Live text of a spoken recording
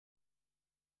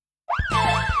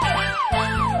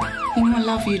You know I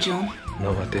love you, John.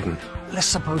 No, I didn't. Let's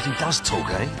suppose he does talk,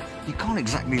 eh? You can't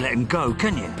exactly let him go,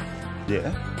 can you?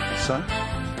 Yeah, so?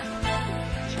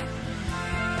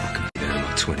 I could be there in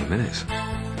like 20 minutes.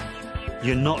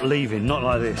 You're not leaving, not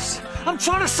like this. I'm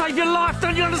trying to save your life,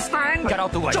 don't you understand? Get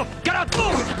out the way. John, get out!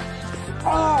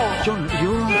 Oh! John,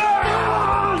 you all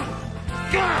right?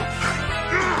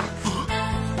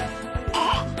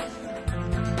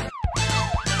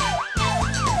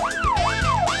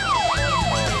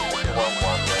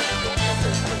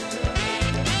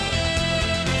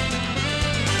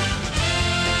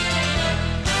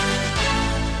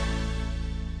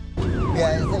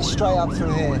 Yeah, it's straight up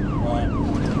through here. Right.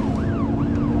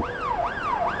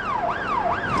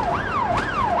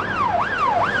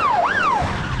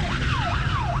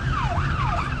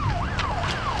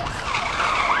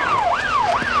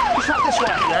 Just right this way.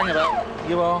 Hang about.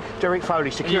 You are? Derek Foley,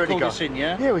 security you guard. called us in,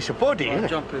 yeah? Yeah, it's a body, isn't it?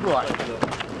 Jump in. Right.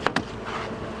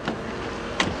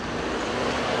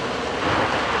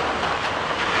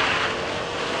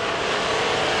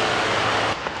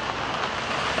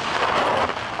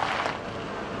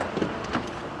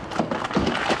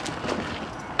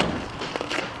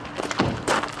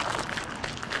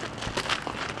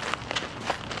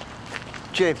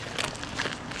 Jim.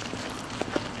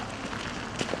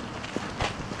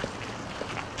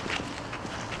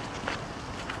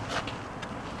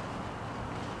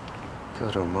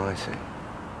 God almighty.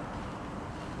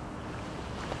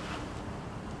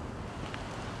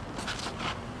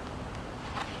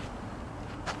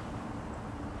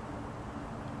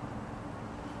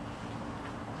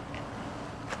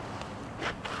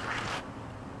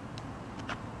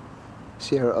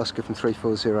 Sierra Oscar from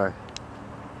 340.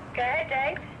 Go ahead,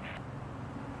 Dave.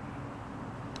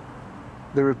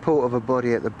 The report of a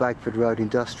body at the Bagford Road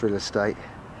Industrial Estate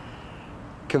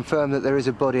confirmed that there is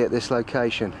a body at this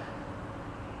location.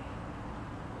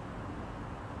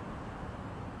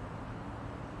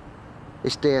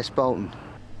 It's D.S. Bolton.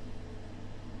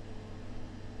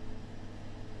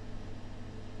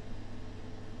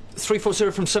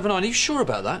 .340 from 79. Are you sure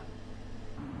about that?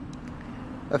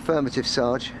 Affirmative,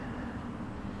 Sarge.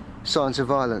 Signs of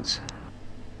violence.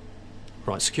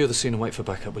 Right, secure the scene and wait for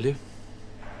backup, will you?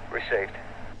 Received.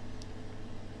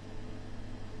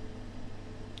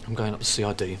 I'm going up to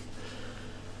CID.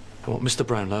 I want Mr.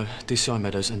 Brownlow, DCI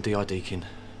Meadows and D.I. Deakin.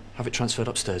 Have it transferred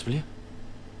upstairs, will you?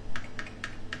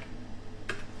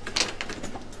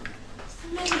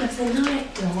 It's the middle of the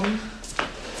night, Dawn.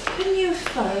 Couldn't you have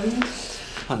phoned?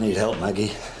 I need help,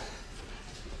 Maggie.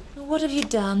 What have you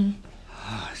done?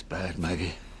 Oh, it's bad,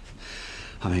 Maggie.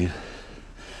 I mean,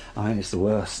 it's the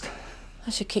worst. I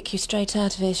should kick you straight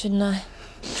out of here, shouldn't I?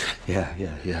 Yeah,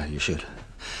 you should.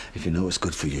 If you know what's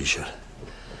good for you, you should.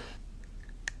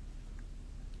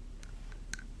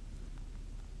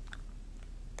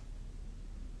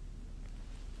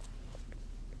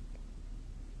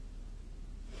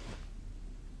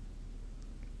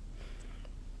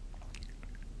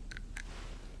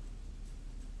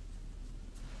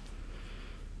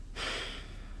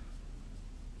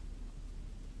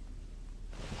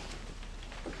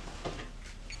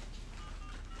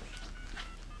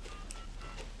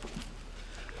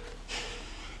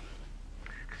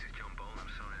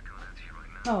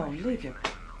 Oh, leave your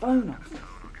phone off.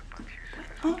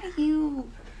 Where are you?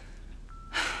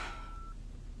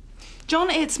 John,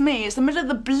 it's me. It's the middle of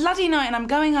the bloody night and I'm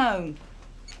going home.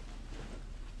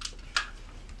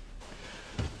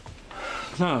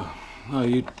 No,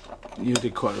 you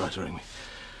did quite right to ring me.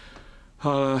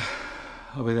 I'll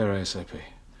be there ASAP.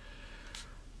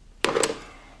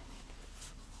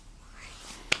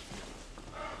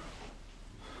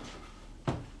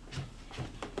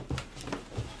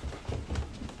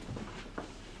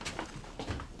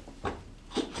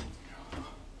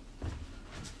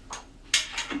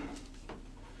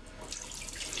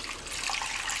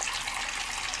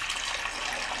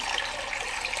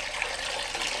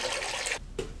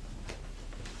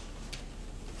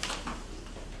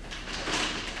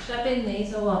 Should I bin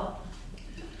these or what?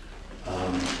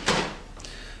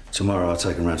 Tomorrow I'll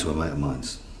take him round to a mate of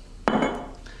mine's.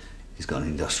 He's got an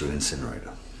industrial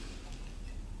incinerator.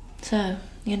 So,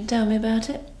 you gonna tell me about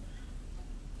it?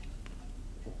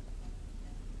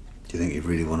 Do you think you'd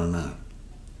really want to know?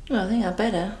 Well, I think I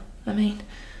better. I mean,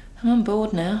 I'm on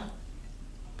board now.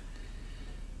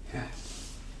 Yeah,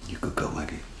 you could go,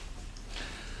 Maggie.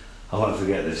 I won't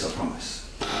forget this, I promise.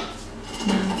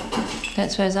 No, don't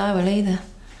suppose I will either.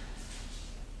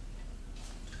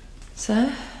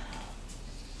 So?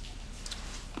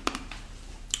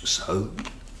 So,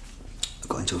 I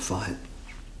got into a fight.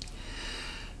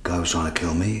 Guy was trying to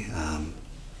kill me.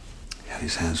 He had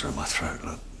his hands around my throat,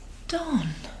 look. Don.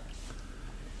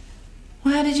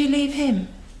 Where did you leave him?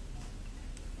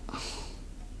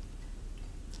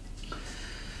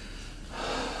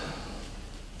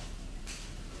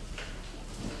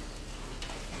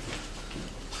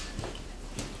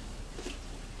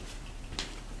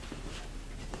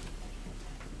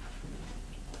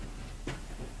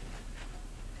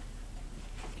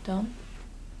 Don?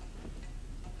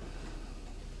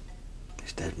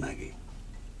 He's dead, Maggie.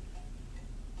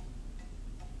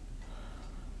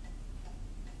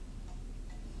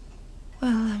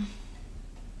 Well,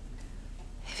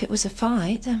 if it was a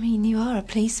fight, I mean, you are a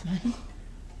policeman.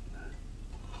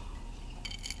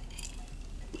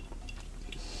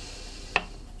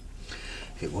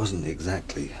 It wasn't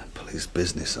exactly police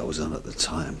business I was on at the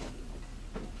time.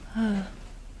 Oh.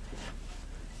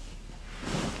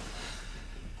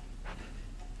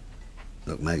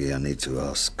 Look, Maggie, I need to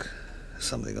ask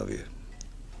something of you.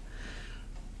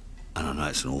 And I know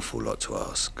it's an awful lot to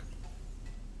ask.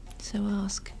 So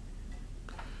ask.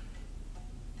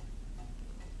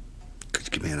 Could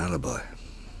you give me an alibi?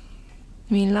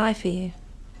 You mean lie for you?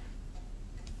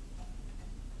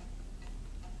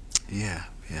 Yeah,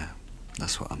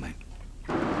 that's what I mean.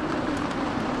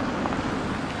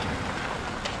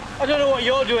 I don't know what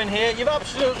you're doing here. You've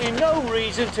absolutely no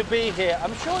reason to be here.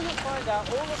 I'm sure you'll find out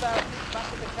all about it back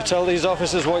at the county. Tell these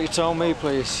officers what you told me,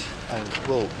 please.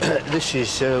 Well, this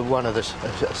is one of the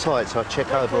sites I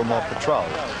check over on my patrol.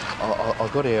 I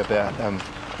got here about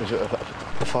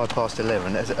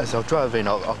 11:05. As I drove in,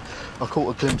 I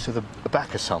caught a glimpse of the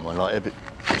back of someone, like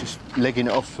just legging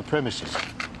it off the premises.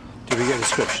 Did we get a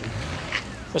description?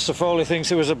 Mr. Foley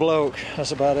thinks it was a bloke.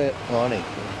 That's about it. Oh, I only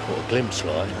caught a glimpse,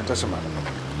 like. It doesn't matter.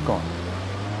 Go on.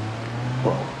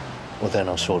 Well, then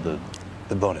I saw the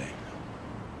body.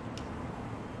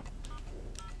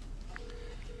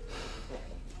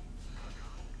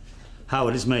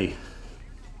 Howard, it's me.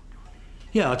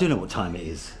 Yeah, I do know what time it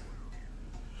is.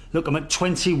 Look, I'm at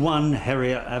 21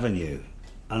 Harriet Avenue,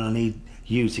 and I need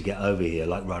you to get over here,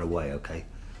 like, right away, okay?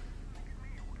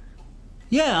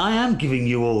 Yeah, I am giving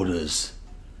you orders.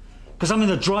 Because I'm in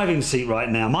the driving seat right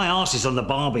now. My arse is on the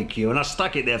barbecue, and I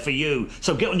stuck it there for you,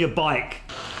 so get on your bike.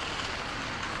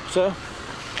 Sir?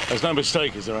 There's no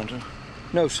mistake, is there, Andrew?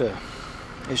 No, sir.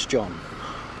 It's John.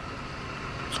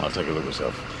 I'll take a look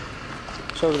myself.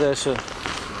 It's over there, sir.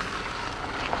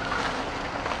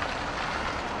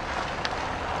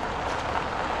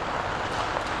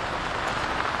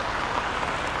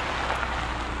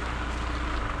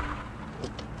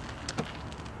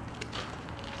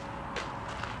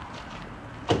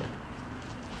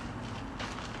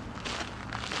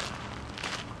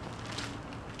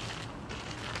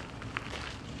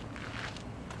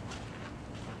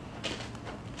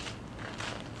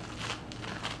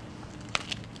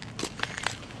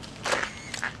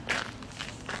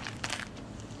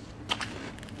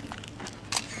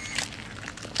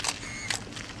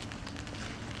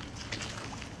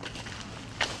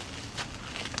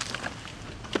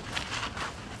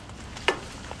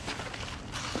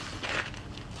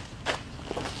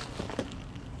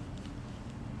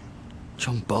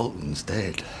 John Bolton's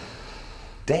dead.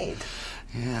 Dead?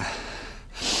 Yeah.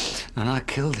 And I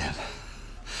killed him.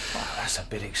 Oh, that's a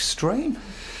bit extreme.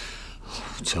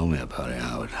 Tell me about it,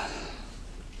 Howard.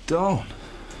 Don,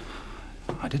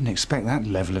 I didn't expect that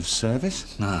level of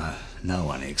service. No, no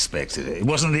one expected it. It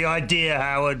wasn't the idea,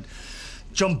 Howard.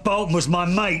 John Bolton was my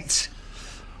mate.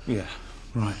 Yeah,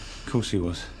 right. Of course he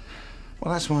was.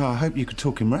 Well, that's why I hope you could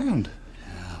talk him round.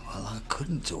 Yeah, well, I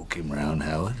couldn't talk him round,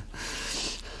 Howard.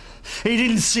 He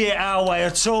didn't see it our way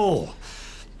at all.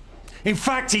 In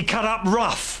fact, he cut up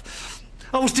rough.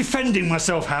 I was defending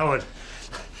myself, Howard.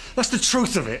 That's the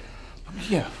truth of it.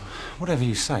 Yeah, whatever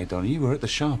you say, Don, you were at the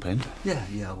sharp end. Yeah,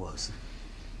 I was.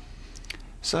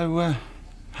 So,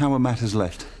 how were matters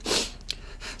left?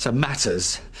 So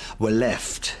matters were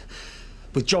left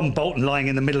with John Bolton lying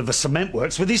in the middle of a cement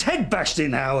works with his head bashed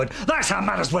in, Howard. That's how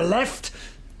matters were left.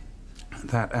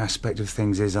 That aspect of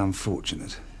things is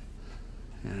unfortunate.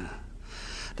 Yeah.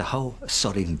 The whole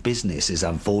sodding business is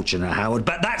unfortunate, Howard,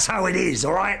 but that's how it is,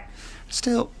 all right?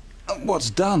 Still, what's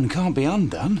done can't be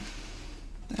undone.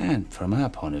 And from our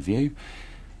point of view,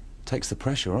 takes the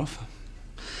pressure off.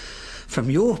 From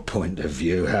your point of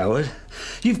view, Howard,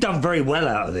 you've done very well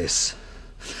out of this.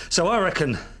 So I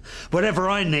reckon whatever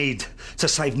I need to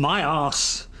save my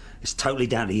arse is totally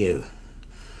down to you.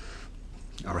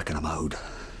 I reckon I'm owed.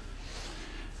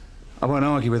 I won't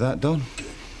argue with that, Don.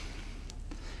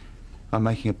 I'm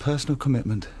making a personal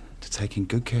commitment to taking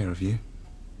good care of you.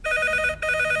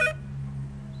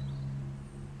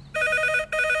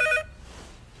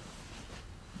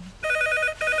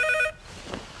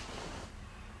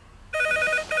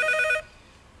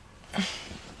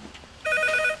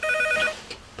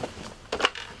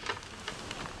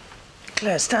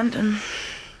 Claire Stanton.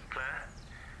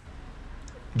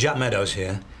 Jack Meadows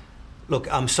here. Look,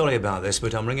 I'm sorry about this,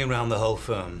 but I'm ringing round the whole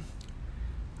firm.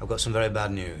 I've got some very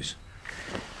bad news.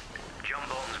 John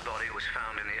Bolton's body was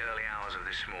found in the early hours of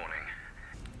this morning.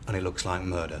 And it looks like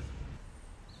murder.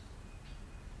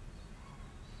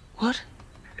 What?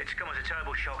 It's come as a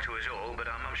terrible shock to us all, but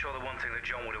I'm sure the one thing that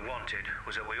John would have wanted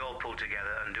was that we all pull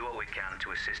together and do what we can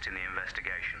to assist in the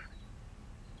investigation.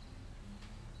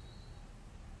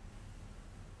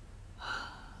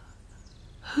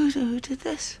 Who did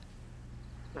this?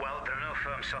 Well, there are no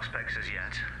firm suspects as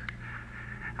yet.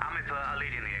 AMIPA are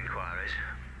leading the inquiries,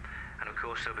 and of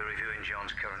course they'll be reviewing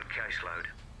John's current caseload.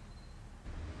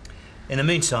 In the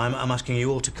meantime, I'm asking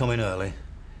you all to come in early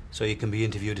so you can be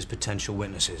interviewed as potential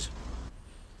witnesses.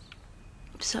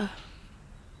 Sir.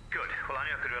 Good. Well, I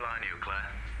knew I could rely on you,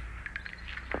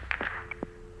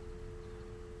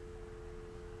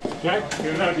 Claire. Jack,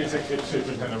 you know the Executive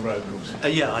Superintendent Road rules.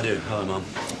 Yeah, I do. Hello, Mum.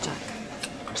 Jack.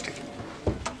 Christy.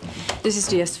 This is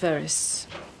DS Ferris.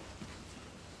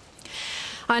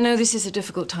 I know this is a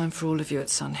difficult time for all of you at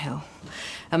Sun Hill,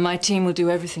 and my team will do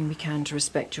everything we can to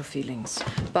respect your feelings.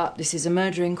 But this is a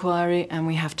murder inquiry, and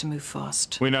we have to move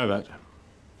fast. We know that.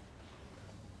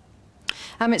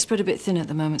 Amit's spread a bit thin at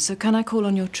the moment, so can I call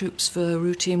on your troops for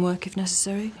routine work if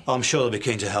necessary? I'm sure they'll be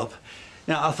keen to help.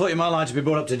 Now, I thought you might like to be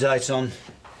brought up to date on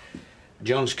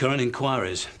John's current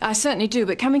inquiries. I certainly do,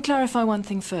 but can we clarify one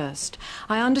thing first?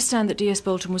 I understand that DS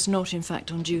Bolton was not, in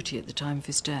fact, on duty at the time of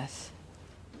his death.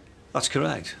 That's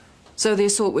correct. So the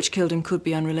assault which killed him could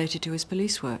be unrelated to his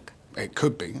police work? It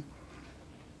could be.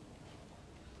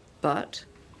 But?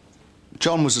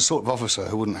 John was the sort of officer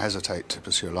who wouldn't hesitate to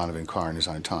pursue a line of inquiry in his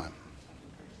own time.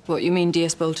 What, you mean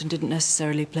DS Bolton didn't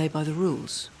necessarily play by the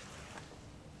rules?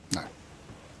 No.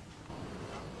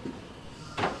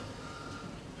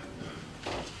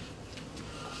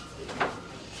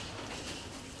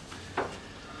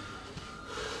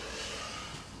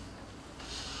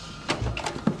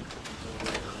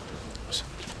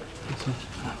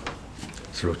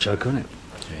 It's a real choke, isn't it?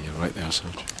 Yeah, you're right there,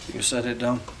 Sarge. You set it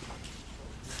down.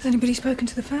 Has anybody spoken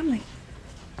to the family?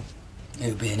 It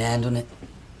would be an hand on it.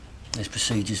 There's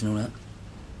procedures and all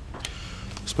that.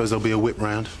 Suppose there'll be a whip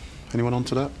round. Anyone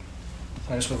onto that?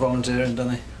 Thanks for volunteering,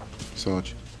 Danny.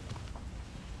 Sarge.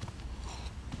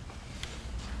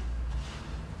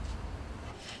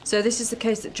 So this is the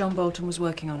case that John Bolton was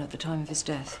working on at the time of his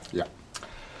death? Yeah.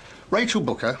 Rachel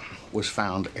Booker was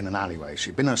found in an alleyway.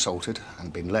 She'd been assaulted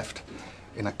and been left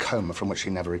in a coma from which she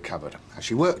never recovered.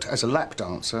 She worked as a lap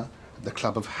dancer at the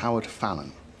club of Howard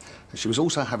Fallon. And she was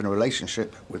also having a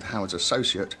relationship with Howard's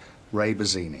associate, Ray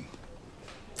Bazzini.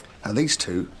 And these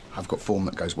two have got form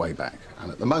that goes way back. And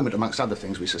at the moment, amongst other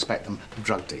things, we suspect them of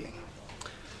drug dealing.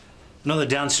 Another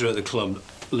dancer at the club,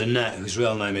 Lynette, whose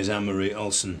real name is Anne-Marie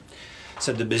Olsen,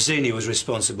 said that Bazzini was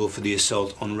responsible for the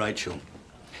assault on Rachel.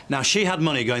 Now, she had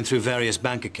money going through various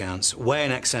bank accounts, way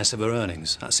in excess of her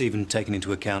earnings. That's even taking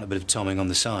into account a bit of tomming on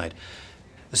the side.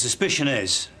 The suspicion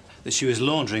is that she was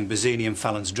laundering Bazzini and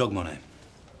Fallon's drug money.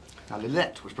 Now,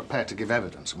 Lynette was prepared to give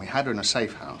evidence, and we had her in a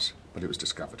safe house, but it was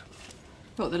discovered.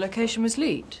 What, the location was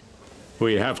leaked?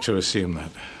 We have to assume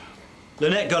that.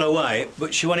 Lynette got away,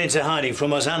 but she went into hiding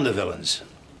from us and the villains.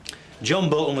 John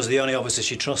Bolton was the only officer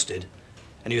she trusted,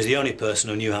 and he was the only person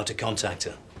who knew how to contact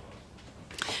her.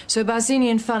 So Bazzini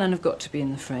and Fallon have got to be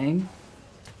in the frame.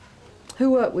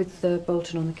 Who worked with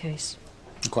Bolton on the case?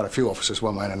 Quite a few officers,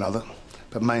 one way and another,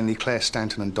 but mainly Claire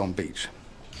Stanton and Don Beach.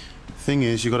 Thing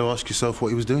is, you've got to ask yourself what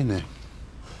he was doing there.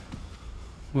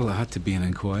 Well, it had to be an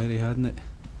inquiry, hadn't it?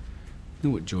 You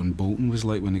know what John Bolton was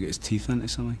like when he got his teeth into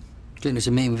something? Think there's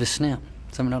a meeting with a snout,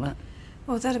 something like that.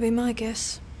 Well, that'd be my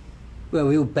guess. Well,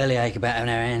 we all bellyache about having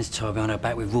our hands tied behind our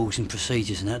back with rules and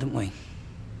procedures and that, don't we?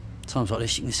 Times like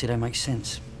this, you can see they make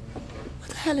sense. What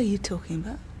the hell are you talking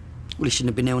about? Well, he shouldn't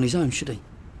have been there on his own, should he?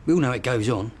 We all know it goes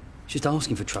on. He's just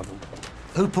asking for trouble.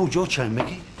 Who pulled your chain,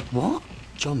 Mickey? What?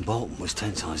 John Bolton was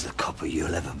 10 times the copper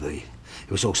you'll ever be.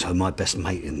 He was also my best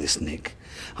mate in this, Nick.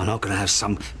 I'm not going to have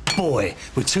some boy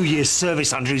with 2 years'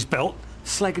 service under his belt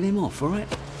slagging him off, all right?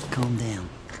 Calm down.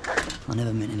 I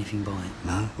never meant anything by it.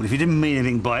 No? Well, if you didn't mean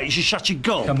anything by it, you should shut your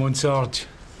gob. Come on, Sarge.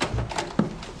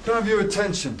 Can I have your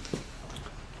attention?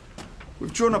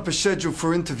 We've drawn up a schedule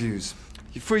for interviews.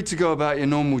 You're free to go about your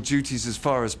normal duties as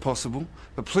far as possible,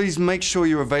 but please make sure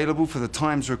you're available for the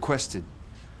times requested.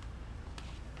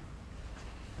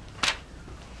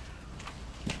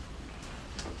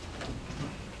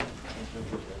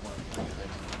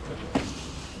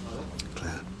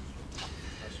 Claire,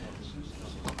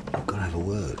 I've got to have a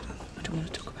word. I don't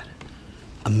want to talk about it.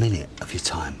 A minute of your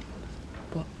time.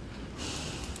 What?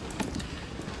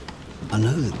 I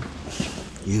know that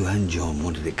you and John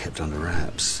wanted it kept under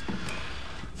wraps.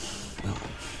 Well,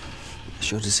 it's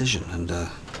your decision, and I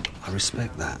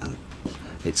respect that, and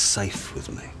it's safe with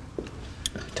me.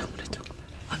 Don't want to talk about it.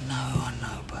 I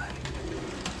know, babe.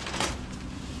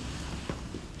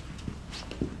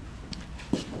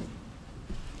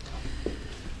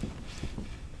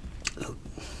 Look,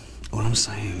 all I'm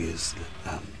saying is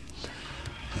that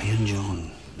me and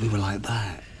John, we were like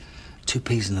that. Two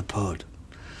peas in a pod.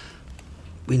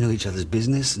 We knew each other's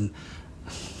business and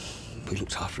we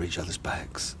looked after each other's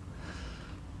backs.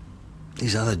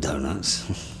 These other donuts,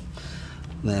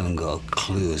 they haven't got a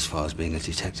clue as far as being a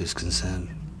detective's concerned.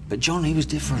 But John, he was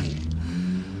different.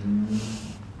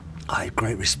 I had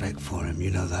great respect for him,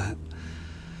 you know that.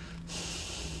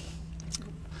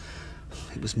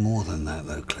 It was more than that,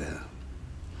 though, Claire.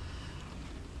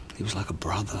 He was like a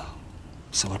brother.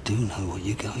 So I do know what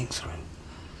you're going through.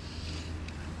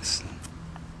 Listen.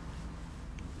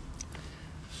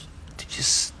 Did you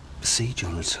see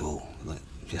John at all? Like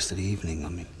yesterday evening, I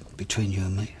mean, between you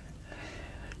and me?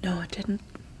 No, I didn't.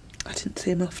 I didn't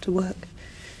see him after work.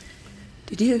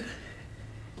 Did you?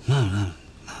 No.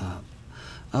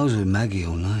 I was with Maggie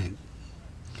all night.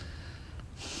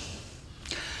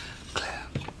 Claire,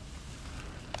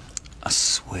 I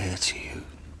swear to you,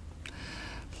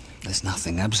 there's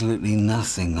nothing, absolutely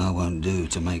nothing I won't do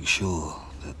to make sure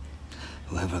that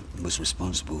whoever was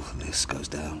responsible for this goes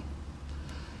down.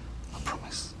 I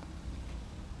promise.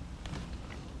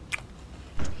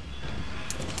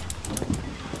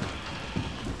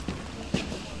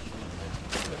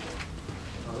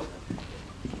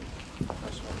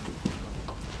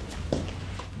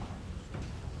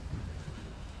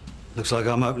 Looks like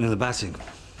I'm opening the batting.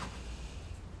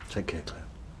 Take care, Claire.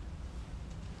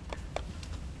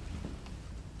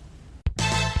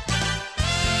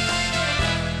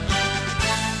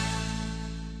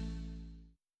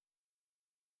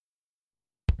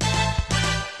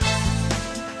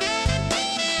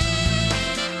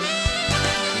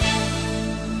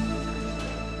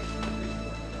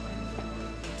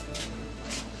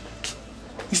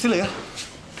 You still here?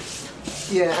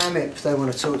 Yeah, Amip, they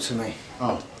want to talk to me.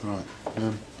 Oh, right.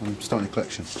 I'm starting a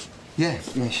collection. Yeah,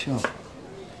 sure.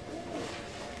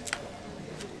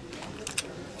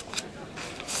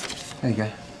 There you go.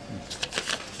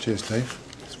 Cheers, Dave.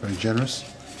 It's very generous.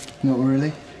 Not really.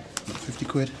 About 50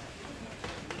 quid.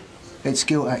 It's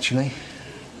guilt, actually.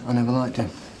 I never liked him.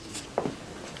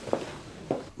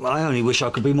 I only wish I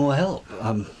could be more help.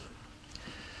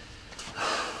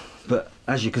 But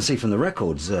as you can see from the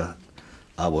records,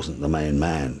 I wasn't the main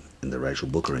man in the Rachel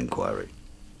Booker inquiry.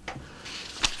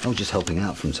 I was just helping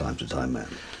out from time to time, man.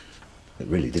 It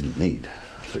really didn't need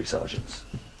 3 sergeants.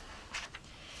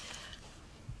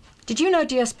 Did you know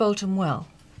D.S. Bolton well?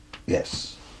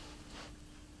 Yes.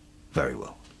 Very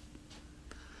well.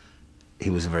 He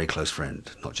was a very close friend,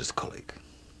 not just a colleague.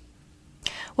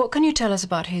 What can you tell us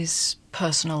about his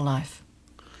personal life?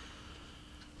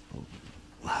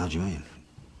 How do you mean?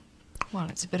 Well,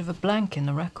 it's a bit of a blank in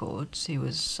the records. He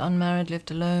was unmarried,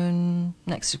 lived alone,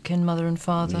 next of kin, mother and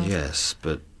father. Yes,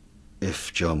 but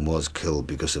if John was killed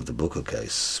because of the Booker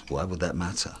case, why would that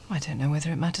matter? I don't know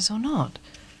whether it matters or not.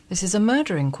 This is a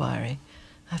murder inquiry.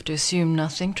 I have to assume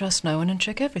nothing, trust no one, and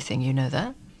check everything. You know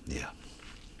that? Yeah.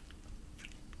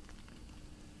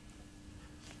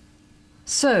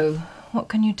 So, what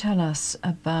can you tell us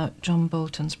about John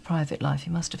Bolton's private life? He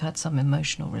must have had some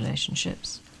emotional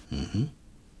relationships. Mm-hmm.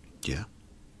 Yeah.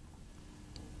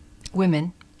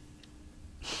 Women?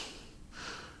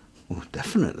 Well,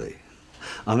 definitely.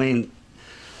 I mean,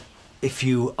 if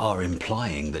you are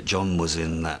implying that John was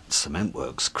in that cement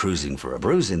works cruising for a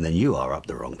bruising, then you are up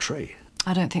the wrong tree.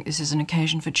 I don't think this is an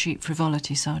occasion for cheap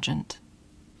frivolity, Sergeant.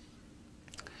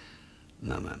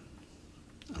 No, ma'am.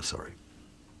 I'm sorry.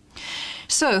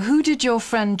 So, who did your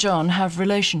friend John have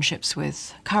relationships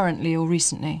with, currently or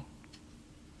recently?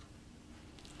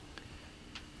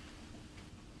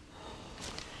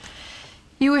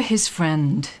 You were his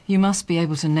friend. You must be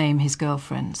able to name his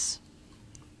girlfriends.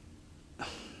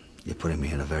 You're putting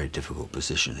me in a very difficult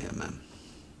position here, ma'am.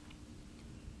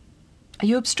 Are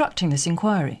you obstructing this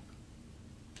inquiry?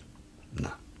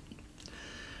 No.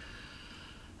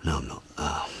 No, I'm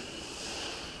not.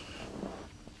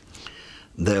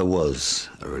 There was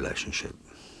a relationship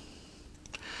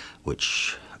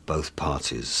which both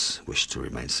parties wished to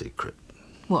remain secret.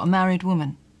 What, a married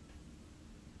woman?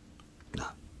 No.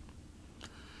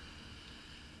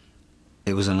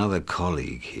 It was another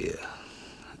colleague here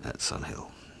at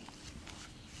Sunhill.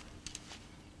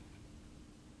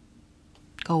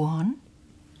 Go on.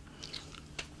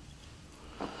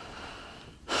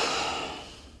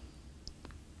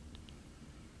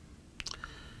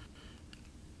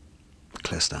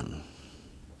 Stanton.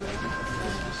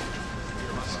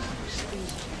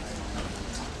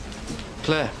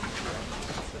 Claire.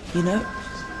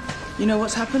 You know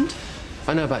what's happened?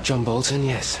 I know about John Bolton,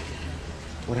 yes.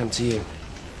 What happened to you?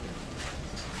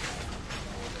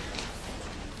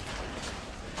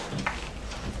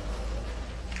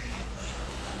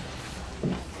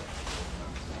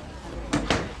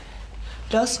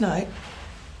 Last night,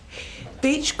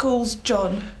 Beach calls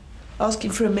John,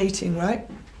 asking for a meeting, right?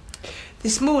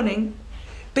 This morning,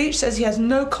 Beach says he has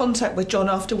no contact with John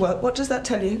after work. What does that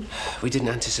tell you? We didn't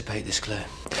anticipate this, Claire.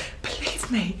 Believe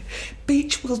me,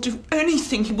 Beach will do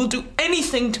anything. He will do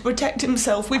anything to protect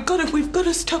himself. We've got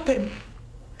to stop him.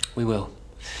 We will.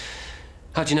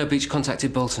 How do you know Beach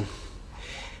contacted Bolton?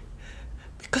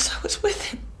 Because I was with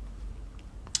him.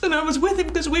 And I was with him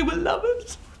because we were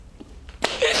lovers.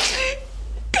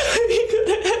 You're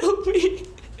gonna help me.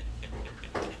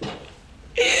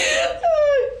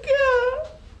 Oh, God.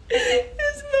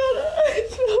 It's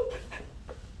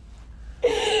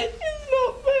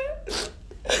not fair.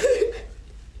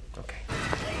 Okay.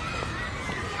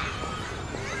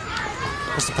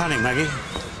 What's the panic, Maggie?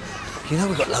 You know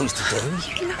we've got loads to do.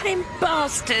 You lying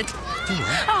bastard.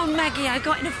 Oh, Maggie, I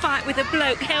got in a fight with a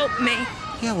bloke. Help me.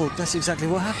 Yeah, well, that's exactly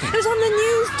what happened. It was on the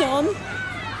news, Don.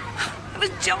 It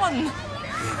was John.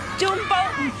 John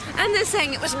Bolton. And they're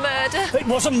saying it was murder. It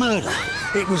wasn't murder.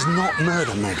 It was not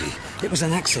murder, Maggie. It was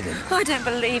an accident. I don't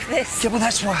believe this. Yeah, well,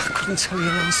 that's why I couldn't tell you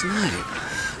last night.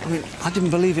 I mean, I didn't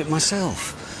believe it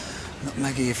myself. Look,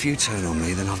 Maggie, if you turn on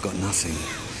me, then I've got nothing.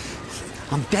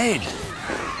 I'm dead.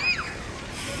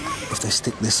 If they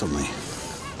stick this on me,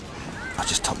 I'll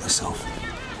just top myself.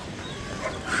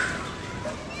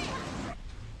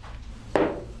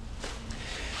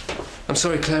 I'm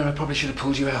sorry, Claire. I probably should have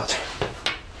pulled you out.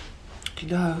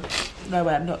 No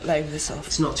way, I'm not laying this off.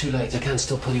 It's not too late. I can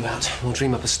still pull you out. We'll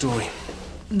dream up a story.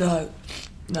 No,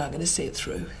 I'm going to see it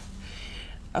through.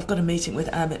 I've got a meeting with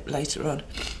Amit later on.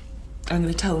 I'm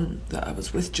going to tell him that I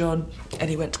was with John and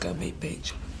he went to go meet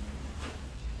Beach.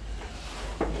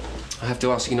 I have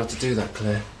to ask you not to do that,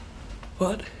 Claire.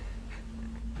 What?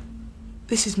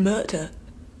 This is murder.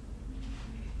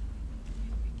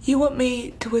 You want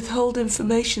me to withhold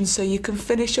information so you can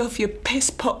finish off your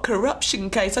piss-pot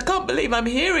corruption case? I can't believe I'm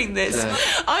hearing this.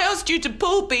 I asked you to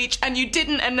pull Beach and you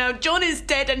didn't, and now John is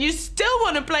dead and you still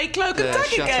want to play cloak and dagger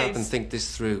Shut games. up and think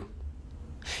this through.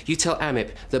 You tell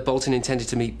Amit that Bolton intended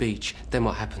to meet Beach, then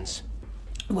what happens?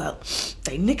 Well,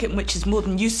 they nick him, which is more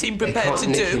than you seem prepared to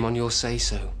do. They can't nick him on your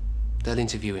say-so. They'll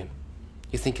interview him.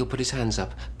 You think he'll put his hands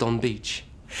up? Don Beach?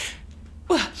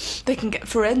 Well, they can get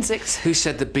forensics. Who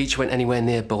said that Beach went anywhere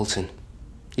near Bolton?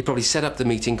 He probably set up the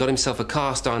meeting, got himself a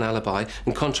cast-iron alibi,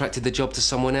 and contracted the job to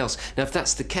someone else. Now, if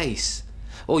that's the case,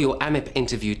 all your Amit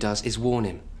interview does is warn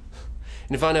him.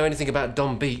 And if I know anything about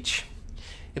Don Beach,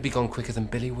 he'll be gone quicker than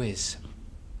Billy Whiz.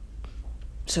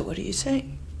 So what are you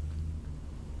saying?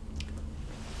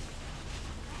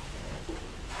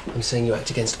 I'm saying you act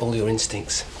against all your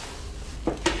instincts.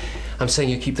 I'm saying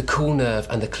you keep the cool nerve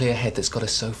and the clear head that's got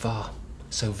us so far.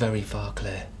 So very far,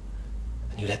 Claire.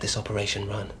 And you let this operation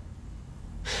run.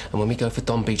 And when we go for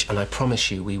Don Beach, and I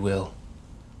promise you we will,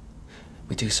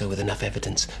 we do so with enough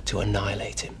evidence to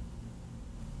annihilate him.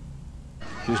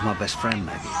 He was my best friend,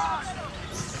 Maggie.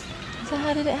 So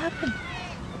how did it happen?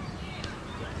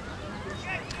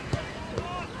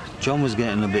 John was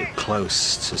getting a bit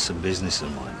close to some business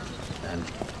of mine, and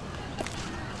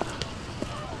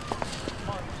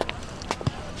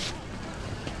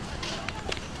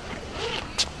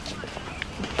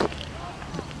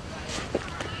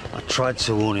I tried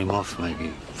to warn him off,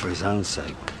 maybe, for his own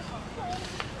sake.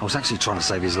 I was actually trying to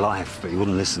save his life, but he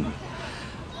wouldn't listen.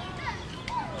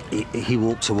 He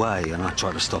walked away, and I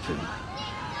tried to stop him.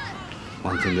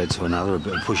 One thing led to another, a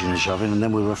bit of pushing and shoving, and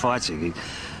then we were fighting.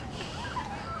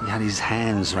 He had his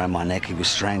hands around my neck, he was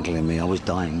strangling me. I was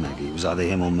dying, Maggie. It was either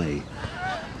him or me.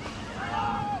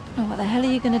 Oh, what the hell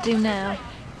are you going to do now?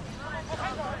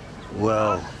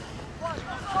 Well,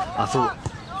 I thought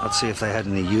I'd see if they had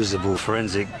any usable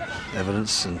forensic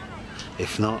evidence, and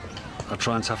if not, I'd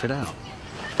try and tough it out.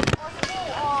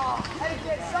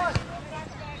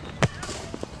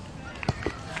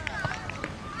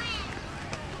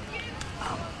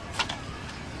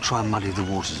 Try and muddy the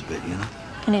waters a bit, you know?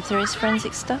 And if there is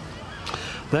forensic stuff?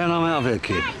 Then I'm out of here,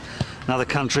 kid. Another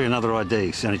country, another ID.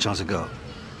 It's the only chance I got.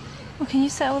 Well, can you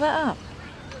set all that up?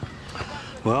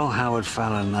 Well, Howard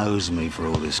Fallon owes me for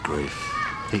all this grief.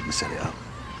 He can set it up.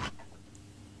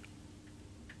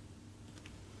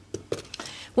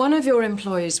 One of your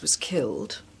employees was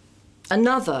killed.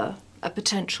 Another, a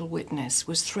potential witness,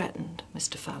 was threatened,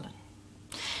 Mr. Fallon.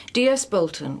 D.S.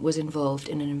 Bolton was involved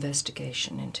in an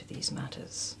investigation into these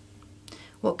matters.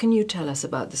 What can you tell us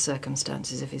about the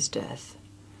circumstances of his death?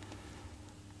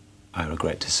 I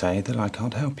regret to say that I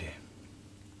can't help you.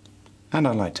 And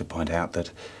I'd like to point out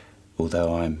that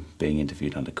although I'm being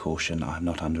interviewed under caution, I'm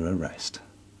not under arrest.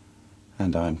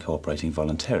 And I'm cooperating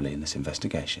voluntarily in this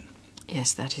investigation.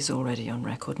 Yes, that is already on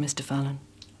record, Mr. Fallon.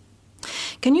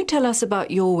 Can you tell us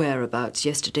about your whereabouts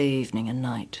yesterday evening and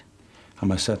night? I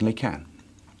most certainly can.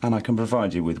 And I can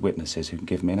provide you with witnesses who can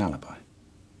give me an alibi.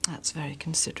 That's very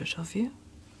considerate of you.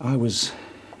 I was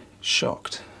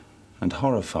shocked and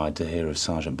horrified to hear of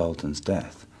Sergeant Bolton's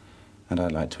death. And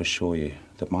I'd like to assure you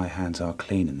that my hands are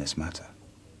clean in this matter.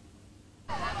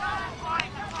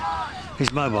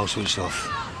 His mobile switched off.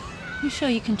 You sure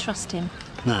you can trust him?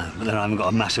 No, but then I haven't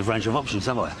got a massive range of options,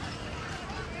 have I?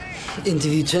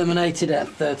 Interview terminated at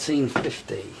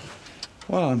 13:50.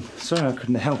 Well, I'm sorry I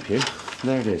couldn't help you.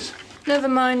 There it is. Never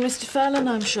mind, Mr. Fallon.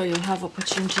 I'm sure you'll have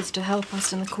opportunities to help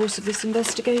us in the course of this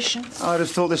investigation. I'd have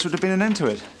thought this would have been an end to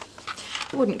it.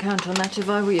 I wouldn't count on that if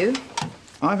I were you.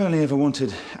 I've only ever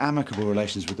wanted amicable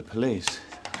relations with the police.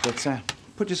 But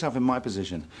put yourself in my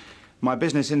position. My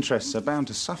business interests are bound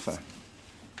to suffer.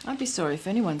 I'd be sorry if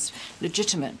anyone's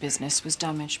legitimate business was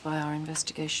damaged by our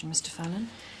investigation, Mr. Fallon.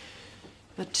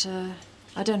 But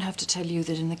I don't have to tell you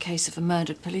that in the case of a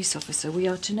murdered police officer, we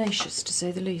are tenacious, to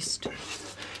say the least.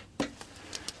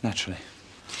 Naturally.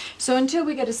 So until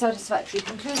we get a satisfactory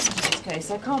conclusion to this case,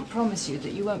 I can't promise you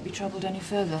that you won't be troubled any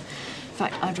further. In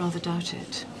fact, I'd rather doubt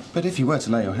it. But if you were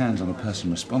to lay your hands on the person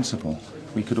responsible,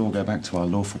 we could all go back to our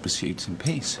lawful pursuits in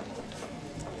peace.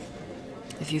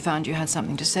 If you found you had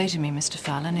something to say to me, Mr.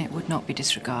 Fallon, it would not be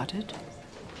disregarded.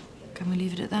 Can we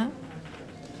leave it at that?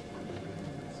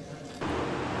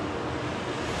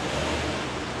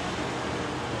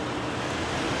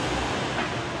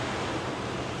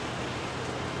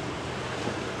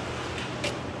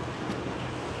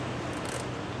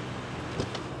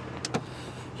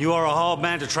 You are a hard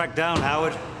man to track down,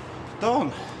 Howard.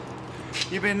 Don,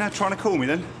 you been trying to call me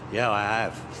then? Yeah, I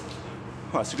have.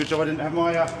 Well, it's a good job I didn't have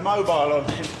my mobile on.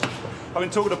 I've been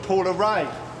talking to Paula Ray.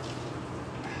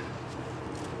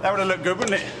 That would have looked good,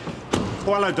 wouldn't it?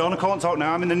 Well, hello, Don. I can't talk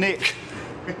now. I'm in the nick.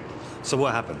 So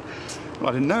what happened? Well,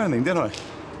 I didn't know anything, did I?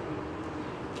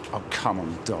 Oh, come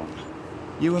on, Don.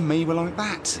 You and me were like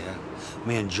that. Yeah.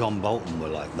 Me and John Bolton were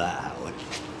like that, Howard.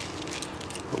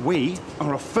 But we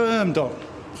are a firm, Don.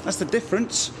 That's the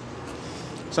difference.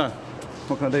 So,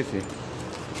 what can I do for you?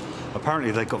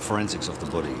 Apparently they got forensics off the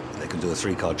body. They can do a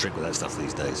 3-card trick with that stuff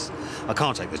these days. I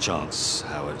can't take the chance,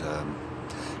 Howard.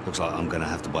 Looks like I'm going to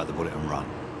have to bite the bullet and run.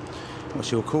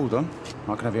 What's your call, Don?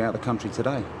 I can have you out of the country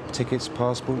today. Tickets,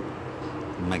 passport.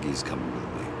 Maggie's coming with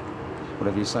me.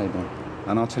 Whatever you say, Don.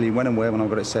 And I'll tell you when and where when I've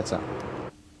got it set up.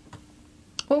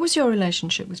 What was your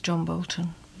relationship with John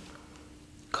Bolton?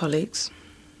 Colleagues.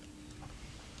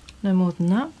 No more than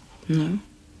that? No.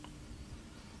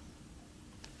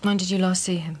 When did you last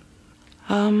see him?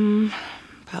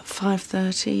 About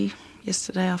 5:30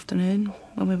 yesterday afternoon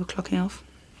when we were clocking off.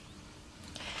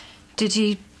 Did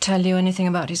he tell you anything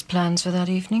about his plans for that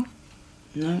evening?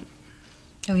 No.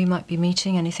 Oh, he might be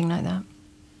meeting, anything like that?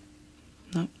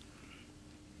 No.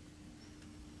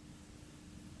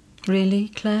 Really,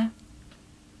 Claire?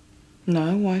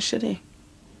 No, why should he?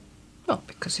 Well,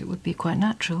 because it would be quite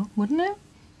natural, wouldn't it?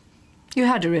 You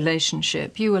had a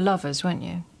relationship. You were lovers, weren't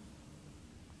you?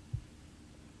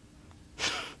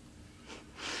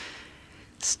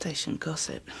 Station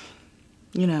gossip.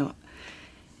 You know,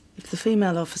 if the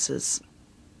female officers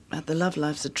had the love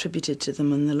lives attributed to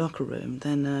them in the locker room,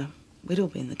 then we'd all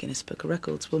be in the Guinness Book of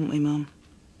Records, wouldn't we, Mum?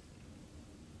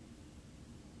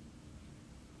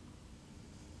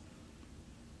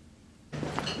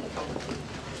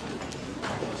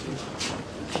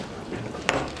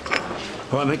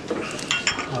 All right, Mick.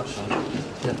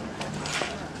 Yeah.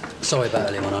 Sorry about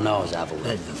earlier when I know I was out of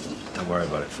order. Don't worry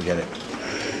about it. Forget it.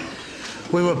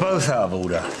 We were both out of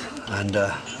order, and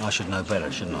I should know better,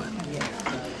 shouldn't I?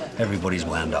 Everybody's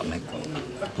wound up, Mick.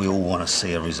 We all want to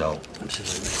see a result.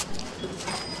 Absolutely.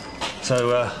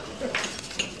 So,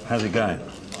 how's it going?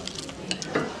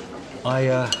 I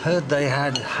heard they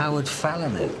had Howard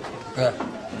Fallon in.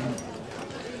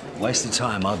 Wasted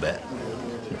time, I bet.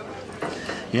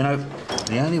 You know,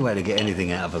 the only way to get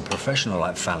anything out of a professional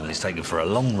like Fallon is take him for a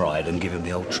long ride and give him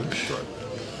the old truth throat.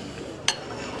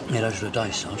 Yeah, those were the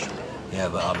days, Sarge. Yeah,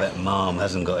 but I bet Mom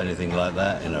hasn't got anything like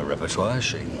that in her repertoire, has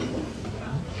she?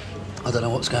 I don't know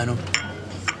what's going on.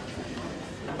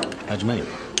 How do you mean?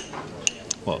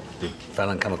 What, did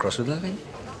Fallon come across with anything?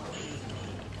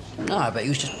 No, I bet he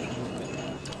was just...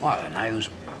 I don't know, he was...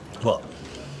 What?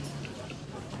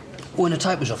 When the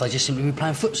tape was off, they just seemed to be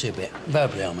playing footsie a bit.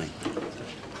 Verbally, I mean.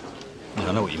 Yeah,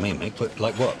 I know what you mean, mate, but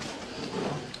like what?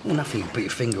 Well, nothing you can put your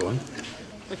finger on.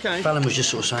 OK. Fallon was just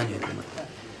sort of saying...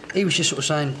 He was just sort of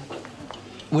saying,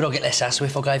 would I get less hassle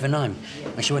if I gave her name?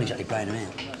 And she wasn't exactly playing him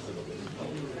out.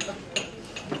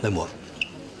 Then what?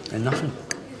 Then nothing.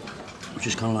 It was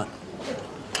just kind of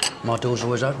like, my door's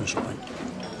always open, sort of thing.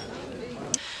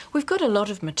 We've got a lot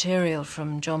of material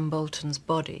from John Bolton's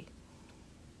body.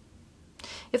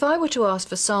 If I were to ask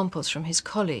for samples from his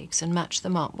colleagues and match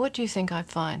them up, what do you think I'd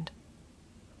find?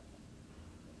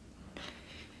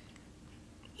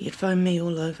 You'd find me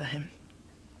all over him.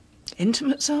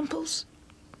 Intimate samples?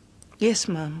 Yes,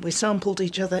 Mum, we sampled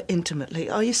each other intimately.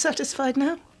 Are you satisfied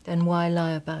now? Then why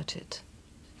lie about it?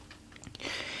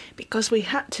 Because we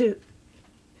had to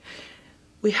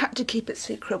keep it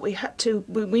secret.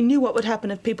 We knew what would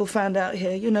happen if people found out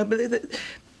here, you know, but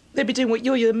they'd be doing what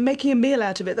you're making a meal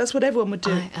out of it. That's what everyone would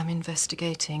do. I am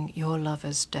investigating your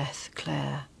lover's death,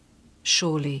 Claire.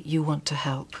 Surely you want to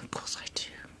help. Of course I do.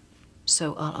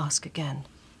 So I'll ask again.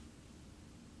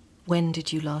 When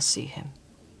did you last see him?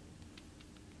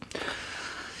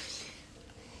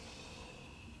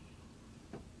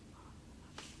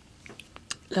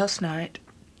 Last night,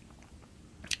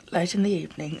 late in the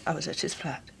evening, I was at his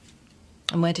flat.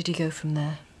 And where did he go from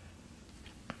there?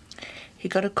 He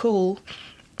got a call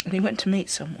and he went to meet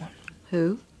someone.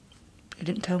 Who? He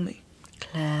didn't tell me.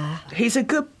 Claire. He's a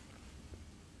good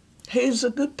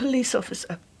police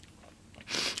officer.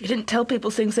 He didn't tell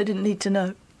people things they didn't need to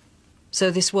know. So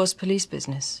this was police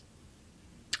business?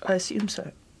 I assume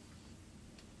so.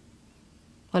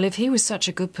 Well, if he was such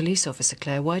a good police officer,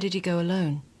 Claire, why did he go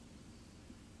alone?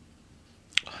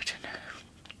 I don't know.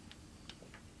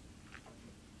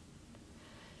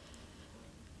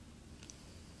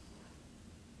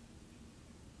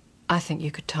 I think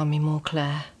you could tell me more,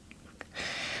 Claire.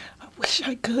 I wish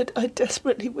I could. I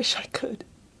desperately wish I could.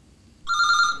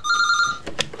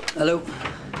 Hello?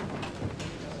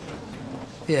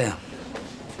 Yeah.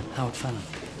 Howard Fallon.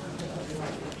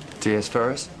 DS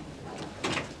Ferris?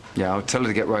 Yeah, I'll tell her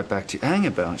to get right back to you. Hang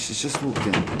about, she's just walked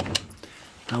in.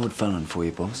 Howard Fallon for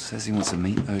you, boss. Says he wants to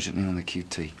meet urgently on the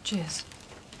QT. Cheers.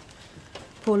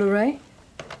 Paula Ray?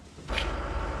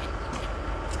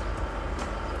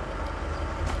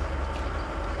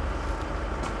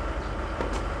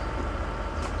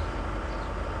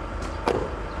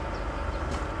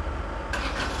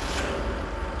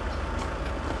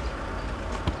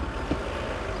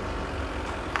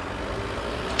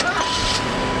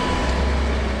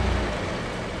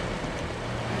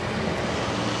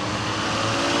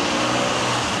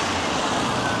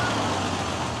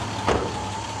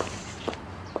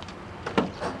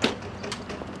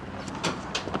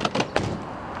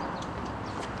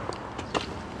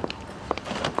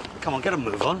 Come on, get a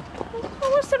move on.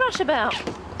 Well, what's the rush about?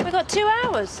 We've got 2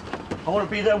 hours. I want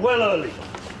to be there well early.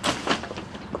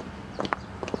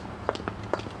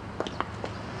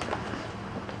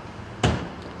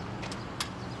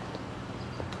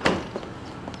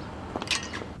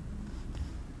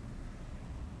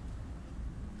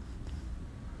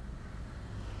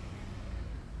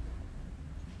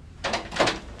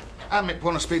 Amit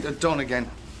want to speak to Don again.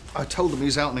 I told him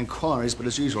he's out on inquiries, but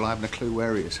as usual, I haven't a clue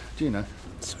where he is. Do you know?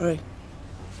 Sorry.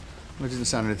 Well, it doesn't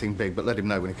sound anything big, but let him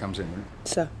know when he comes in, will you?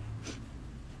 So?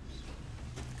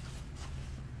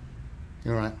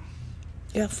 You all right?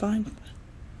 Yeah, fine.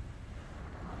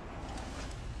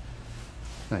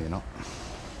 No, you're not.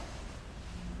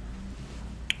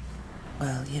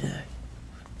 Well, you know,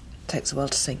 it takes a while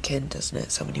to sink in, doesn't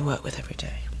it? Someone you work with every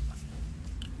day.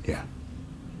 Yeah.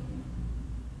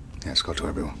 Yeah, it's got to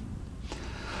everyone.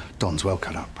 Don's well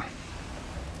cut up.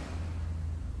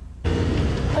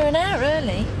 We're an hour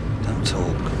early. Don't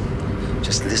talk.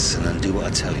 Just listen and do what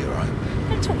I tell you, all right?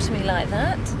 Don't talk to me like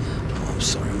that. Oh, I'm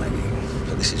sorry, Maggie,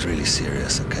 but this is really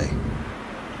serious, OK?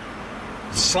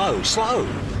 Slow, slow.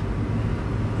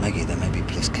 Maggie, there may be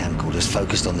police camcorders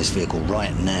focused on this vehicle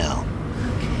right now.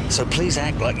 So please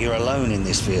act like you're alone in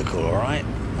this vehicle, all right?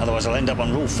 Otherwise I'll end up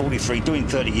on Rule 43 doing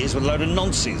 30 years with a load of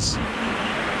nonsense.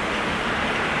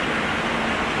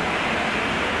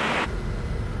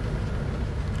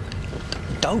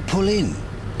 Don't pull in.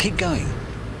 Keep going.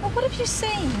 Well, what have you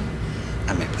seen?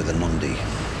 Amit with a Nondi.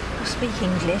 You speak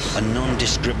English. A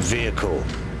nondescript vehicle.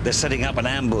 They're setting up an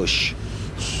ambush.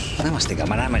 They must think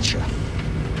I'm an amateur.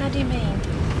 How do you mean?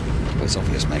 Well, it's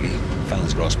obvious, Maggie.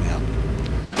 Fallon's grassed me up.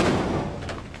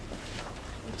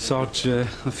 Sarge, a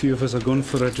few of us are going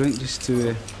for a drink just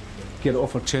to get it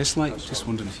off our chest, like. Just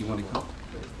wondering if you want to come.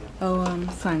 Oh,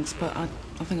 thanks, but I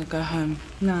think I'll go home.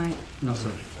 Night. No,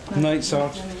 sorry. Night,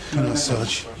 Sarge. Night,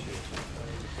 Sarge.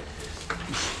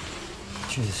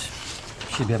 Cheers.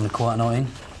 Should be having a quiet night in.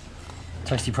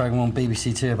 Tasty programme on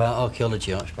BBC Two about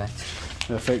archaeology, Archback.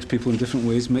 It affects people in different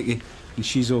ways, Mickey. And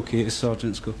she's okay as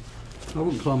sergeants go. I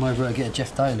wouldn't climb over and get a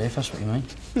Jeff Daly if that's what you mean.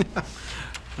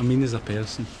 I mean as a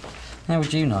person. How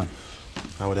would you know?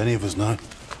 How would any of us know?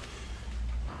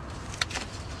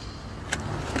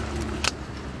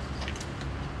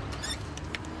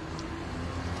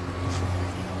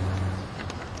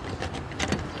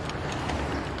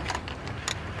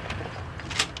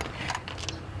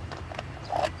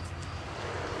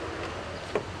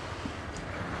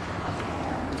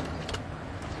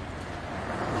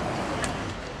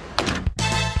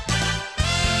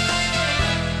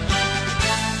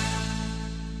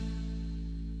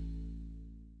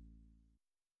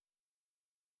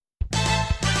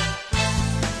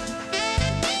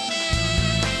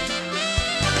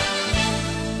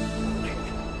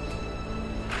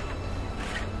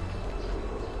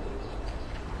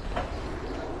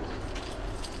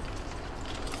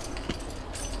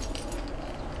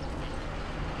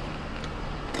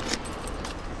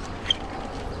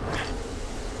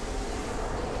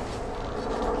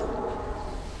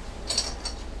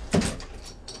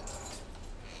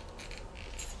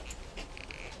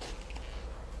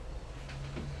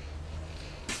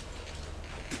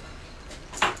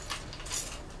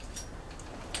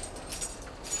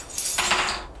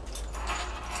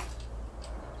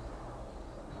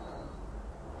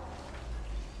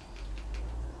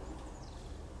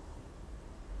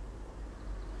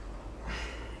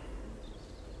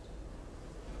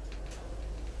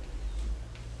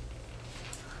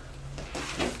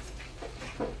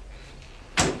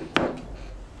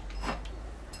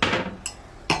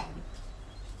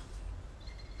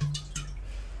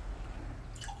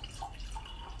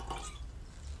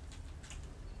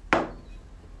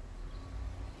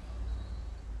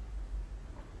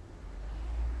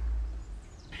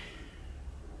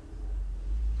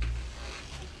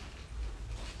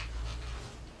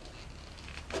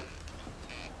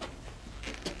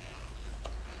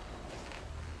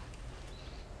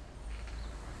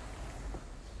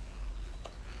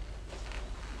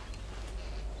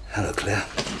 Hello, Claire.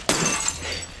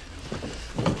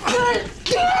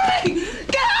 Get me!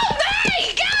 Go!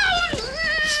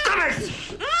 Stop it!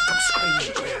 Stop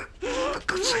screaming, Claire. For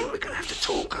God's sake, we're going to have to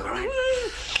talk, all right?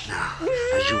 Now,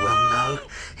 as you well know,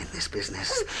 in this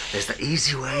business, there's the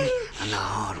easy way and the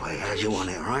hard way. How do you want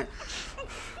it, all right?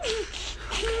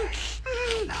 Okay.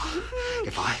 Now,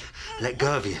 if I let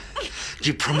go of you, do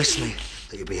you promise me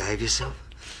that you'll behave yourself?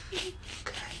 Okay.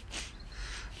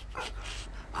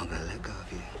 I'm going to let go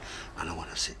of you, and I want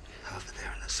to sit over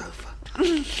there on the sofa.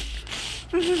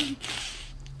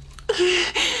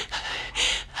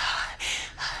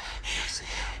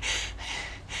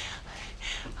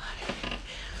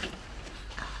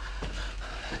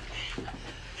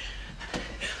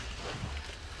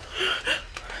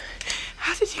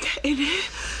 How did you get in here?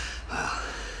 Well,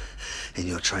 in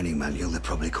your training manual, they'll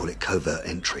probably call it covert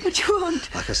entry. What do you want?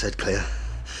 Like I said, Claire,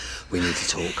 we need to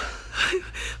talk.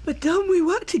 But don't we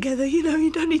work together? You know,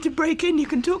 you don't need to break in. You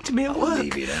can talk to me at work.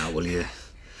 Leave it out, will you?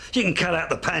 You can cut out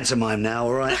the pantomime now,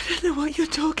 all right? I don't know what you're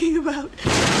talking about.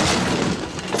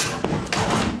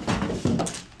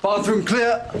 Bathroom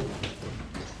clear.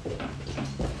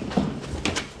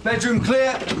 Bedroom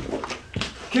clear.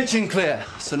 Kitchen clear.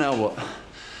 So now what?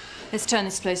 Let's turn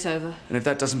this place over. And if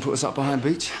that doesn't put us up behind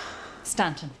Beach?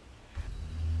 Stanton.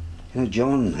 You know,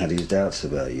 John had his doubts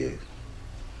about you.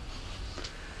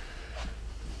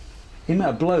 He met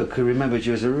a bloke who remembered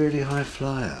you as a really high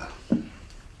flyer.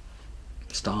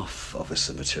 Staff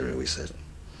officer material, he said.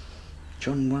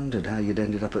 John wondered how you'd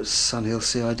ended up at Sunhill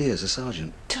CID as a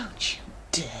sergeant. Don't you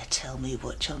dare tell me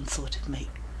what John thought of me.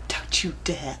 Don't you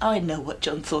dare. I know what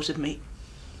John thought of me.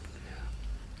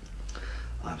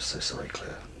 I'm so sorry,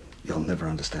 Claire. You'll never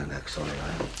understand how sorry I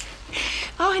am.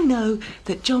 I know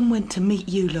that John went to meet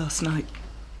you last night.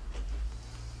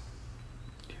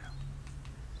 Yeah.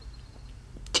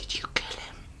 Did you kill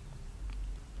him?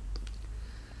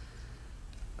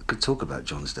 I could talk about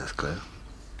John's death, Claire.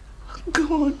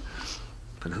 Go on.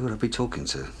 But who would I be talking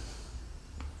to?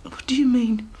 What do you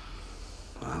mean?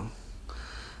 Well,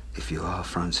 if you are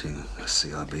fronting a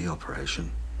CIB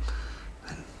operation,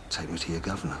 then take me to your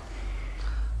governor.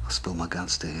 I'll spill my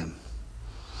guts to him.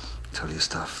 Tell you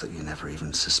stuff that you never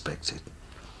even suspected.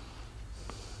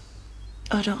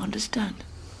 I don't understand.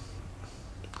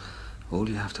 All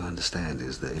you have to understand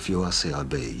is that if you are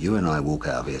CIB, you and I walk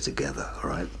out of here together, all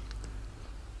right?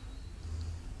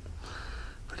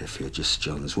 But if you're just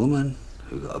John's woman,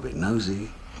 who got a bit nosy,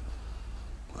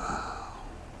 well,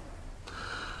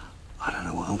 I don't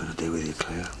know what I'm going to do with you,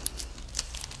 Claire.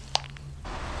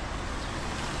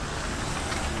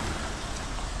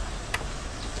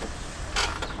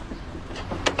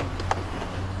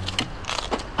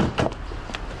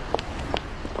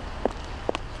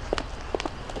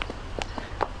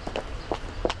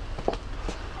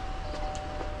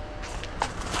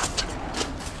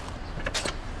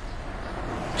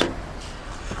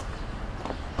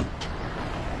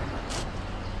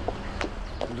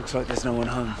 Looks like there's no one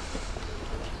home.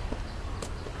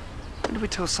 When did we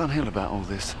tell Sun Hill about all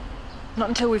this? Not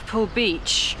until we've pulled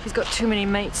Beach. He's got too many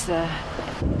mates there.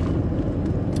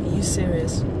 Are you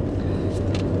serious?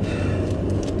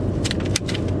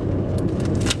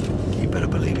 You better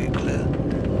believe it, Claire.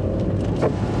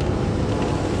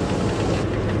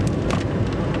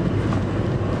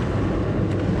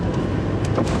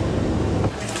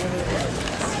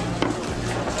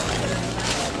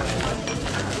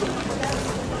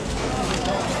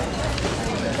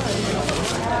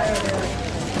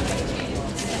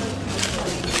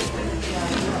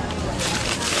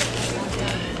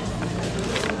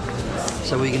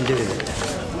 So what are you going to do with it?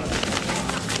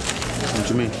 What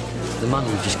do you mean? The money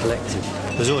we've just collected.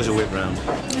 There's always a whip round.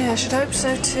 Yeah, I should hope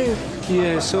so too.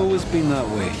 Yeah, it's always been that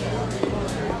way.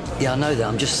 Yeah, I know that.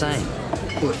 I'm just saying.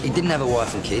 Well, he didn't have a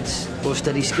wife and kids, or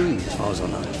steady screws, as far as I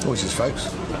know. Always his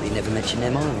folks. He never mentioned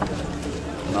them either.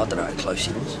 I don't know how close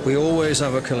he was. We always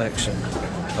have a collection,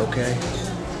 okay?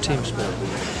 Team spirit.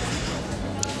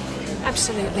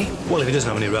 Absolutely. Well, if he doesn't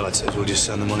have any relatives, we'll just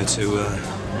send the money to a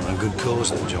good cause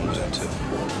that John was into.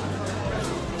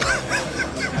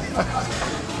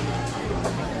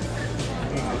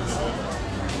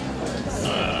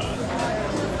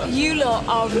 You lot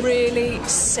are really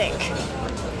sick.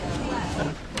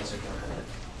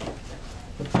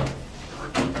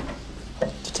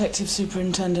 Detective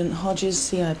Superintendent Hodges,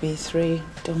 CIB 3,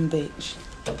 Don Beach.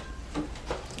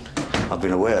 I've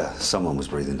been aware someone was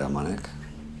breathing down my neck.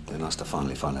 It'd be nice to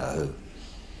finally find out who.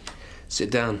 Sit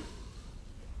down.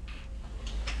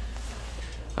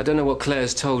 I don't know what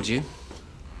Claire's told you.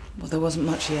 Well, there wasn't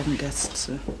much he hadn't guessed,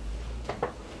 sir.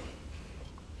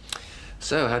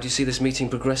 So, how do you see this meeting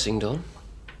progressing, Don?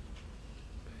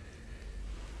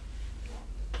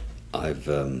 I've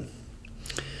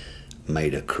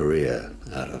made a career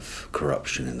out of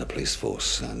corruption in the police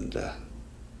force, and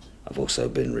I've also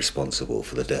been responsible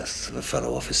for the death of a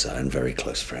fellow officer and very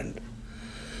close friend.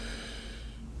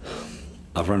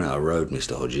 I've run out of road,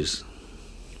 Mr. Hodges.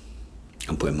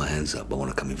 I'm putting my hands up. I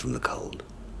want to come in from the cold.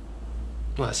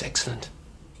 Well, that's excellent.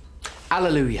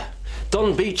 Hallelujah.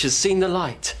 Don Beach has seen the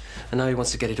light, and now he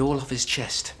wants to get it all off his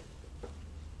chest.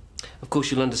 Of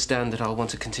course, you'll understand that I'll want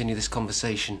to continue this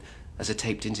conversation as a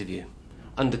taped interview,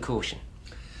 under caution.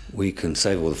 We can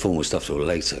save all the formal stuff till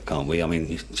later, can't we? I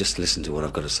mean, just listen to what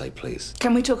I've got to say, please.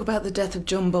 Can we talk about the death of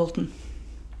John Bolton?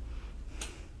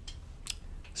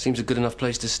 Seems a good enough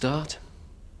place to start.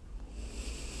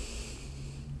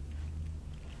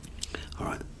 All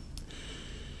right.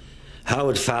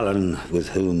 Howard Fallon, with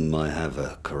whom I have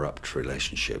a corrupt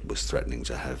relationship, was threatening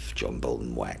to have John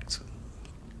Bolton whacked.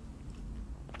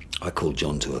 I called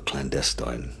John to a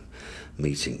clandestine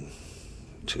meeting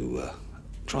to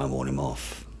try and warn him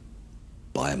off,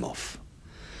 buy him off.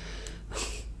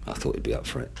 I thought he'd be up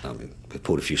for it. I mean, we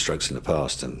pulled a few strokes in the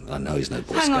past, and I know he's no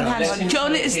Boy Scout. Hang on.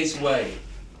 John is... his way.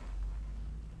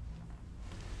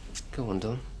 Go on,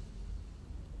 Don.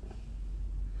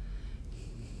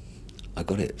 I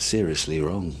got it seriously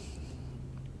wrong.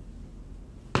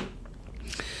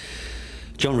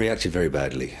 John reacted very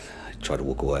badly. He tried to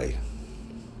walk away.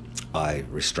 I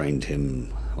restrained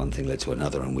him. One thing led to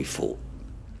another, and we fought.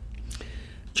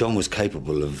 John was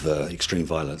capable of extreme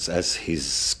violence, as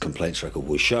his complaints record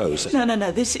will show. So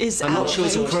No, this is... I'm not sure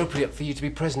it's appropriate for you to be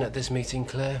present at this meeting,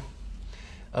 Claire,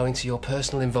 owing to your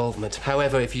personal involvement.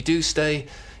 However, if you do stay,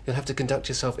 you'll have to conduct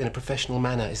yourself in a professional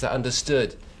manner. Is that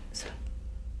understood?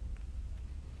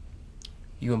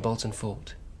 You and Bolton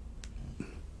fought?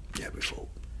 Yeah, we fought.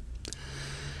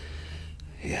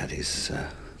 He had his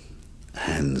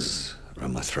hands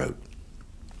around my throat.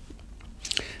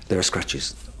 There are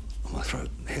scratches on my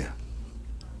throat, here.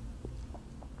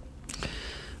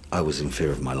 I was in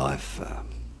fear of my life.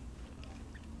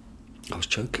 I was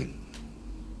choking.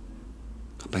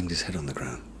 I banged his head on the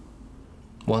ground.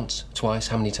 Once? Twice?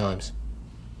 How many times?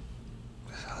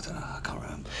 I don't know, I can't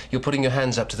remember. You're putting your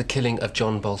hands up to the killing of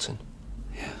John Bolton?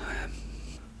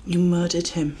 You murdered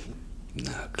him.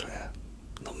 No, Claire.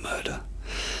 Not murder.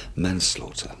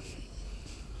 Manslaughter.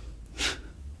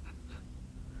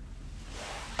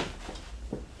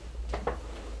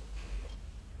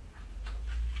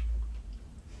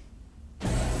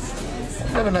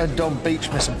 Never known Don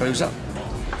Beach miss a boozer.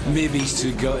 Maybe he's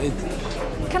too gutted.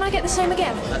 Can I get the same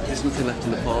again? There's nothing left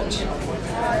in the pots.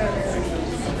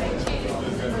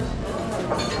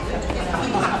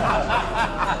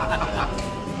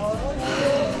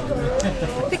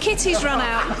 The kitty's run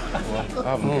out. I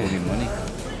haven't got any money.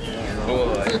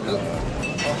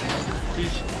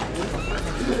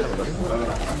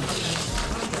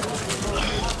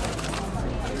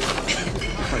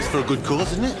 It's for a good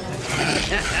cause, isn't it?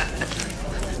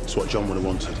 It's what John would have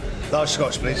wanted. Large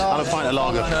Scotch, please. I'll have a pint of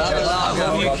lager.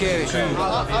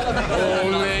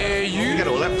 Only you. Get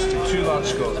all that. 2 large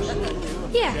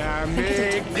Scotch. Yeah.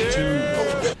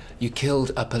 You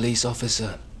killed a police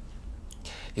officer.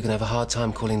 You're going to have a hard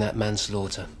time calling that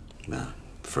manslaughter. No.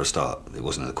 For a start, it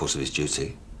wasn't in the course of his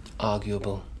duty.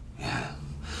 Arguable. Yeah.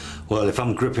 Well, if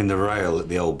I'm gripping the rail at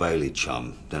the Old Bailey,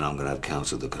 chum, then I'm going to have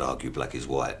counsel that could argue black is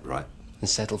white, right? And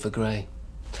settle for grey.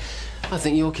 I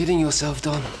think you're kidding yourself,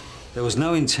 Don. There was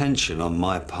no intention on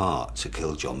my part to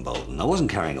kill John Bolton. I wasn't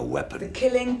carrying a weapon. The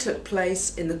killing took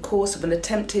place in the course of an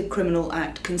attempted criminal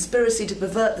act, conspiracy to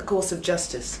pervert the course of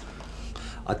justice.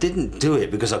 I didn't do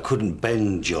it because I couldn't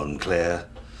bend John, Claire.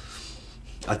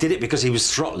 I did it because he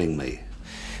was throttling me.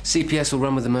 CPS will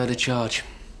run with the murder charge.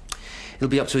 It'll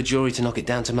be up to a jury to knock it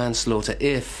down to manslaughter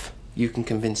if you can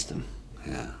convince them.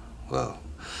 Yeah, well,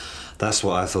 that's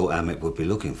what I thought Amit would be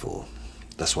looking for.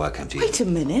 That's why I came to you. Wait a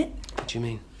minute. What do you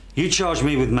mean? You charge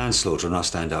me with manslaughter and I'll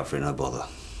stand up for it, no bother.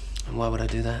 And why would I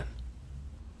do that?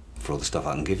 For all the stuff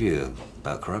I can give you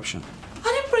about corruption. I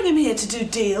didn't bring him here to do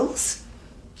deals.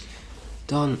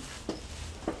 Don,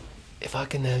 if I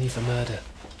can nail you for murder,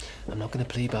 I'm not going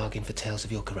to plea bargain for tales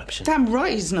of your corruption. Damn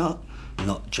right he's not.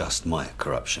 Not just my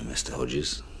corruption, Mr.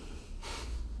 Hodges.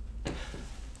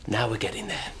 Now we're getting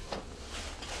there.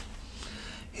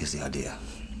 Here's the idea.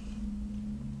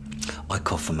 I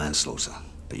cough for manslaughter,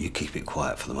 but you keep it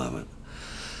quiet for the moment.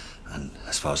 And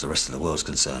as far as the rest of the world's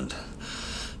concerned,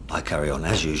 I carry on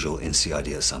as usual in CID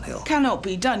at Sun Hill. Cannot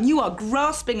be done. You are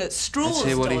grasping at straws, Let's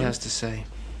hear what Don. he has to say.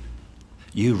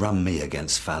 You run me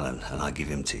against Fallon, and I give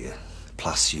him to you.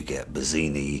 Plus, you get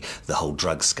Bazzini, the whole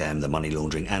drug scam, the money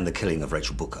laundering, and the killing of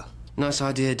Rachel Booker. Nice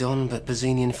idea, Don, but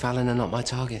Bazzini and Fallon are not my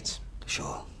targets.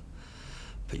 Sure.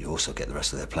 But you also get the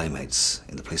rest of their playmates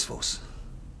in the police force.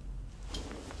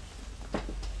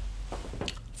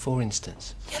 For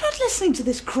instance? You're not listening to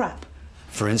this crap.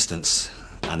 For instance,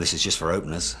 and this is just for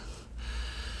openers,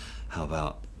 how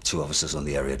about 2 officers on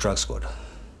the area drug squad?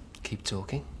 Keep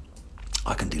talking.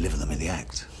 I can deliver them in the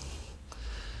act.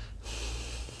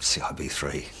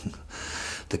 CIB3,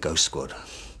 the Ghost Squad.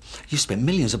 You spent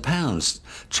millions of pounds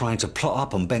trying to plot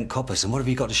up on bent coppers, and what have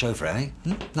you got to show for it,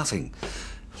 eh? Nothing.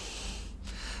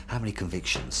 How many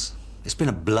convictions? It's been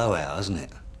a blowout, hasn't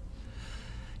it?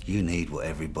 You need what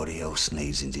everybody else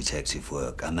needs in detective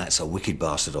work, and that's a wicked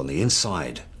bastard on the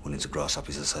inside willing to grass up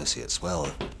his associates.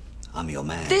 Well, I'm your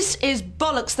man. This is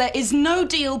bollocks. There is no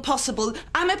deal possible.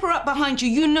 Amip are up behind you.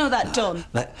 You know that, Don.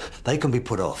 They can be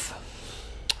put off.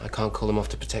 I can't call them off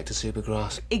to protect a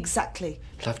supergrass. Exactly.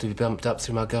 It'll have to be bumped up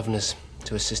through my governors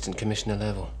to assistant commissioner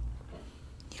level.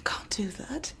 You can't do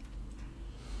that.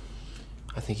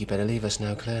 I think you better leave us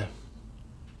now, Claire.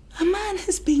 A man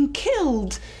has been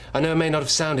killed. I know it may not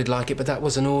have sounded like it, but that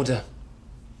was an order.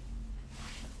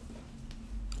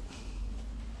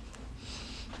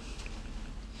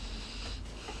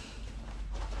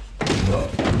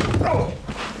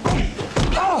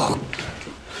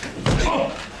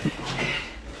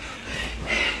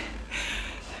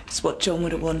 It's what John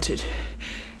would have wanted.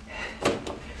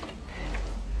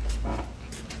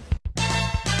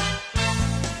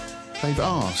 They've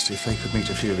asked if they could meet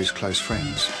a few of his close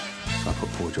friends, so I put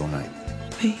forward your name.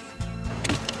 Me?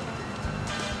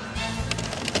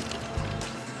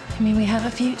 You mean we have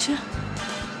a future?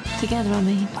 Together, I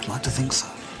mean. I'd like to think so,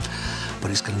 but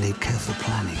it's going to need careful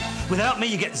planning. Without me,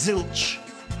 you get zilch.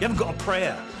 You haven't got a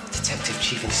prayer. Detective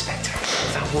Chief Inspector,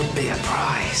 that would be a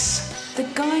prize. The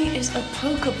guy is a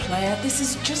poker player. This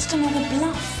is just another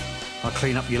bluff. I'll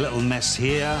clean up your little mess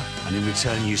here, and in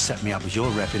return you set me up as your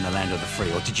rep in the land of the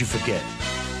free, or did you forget?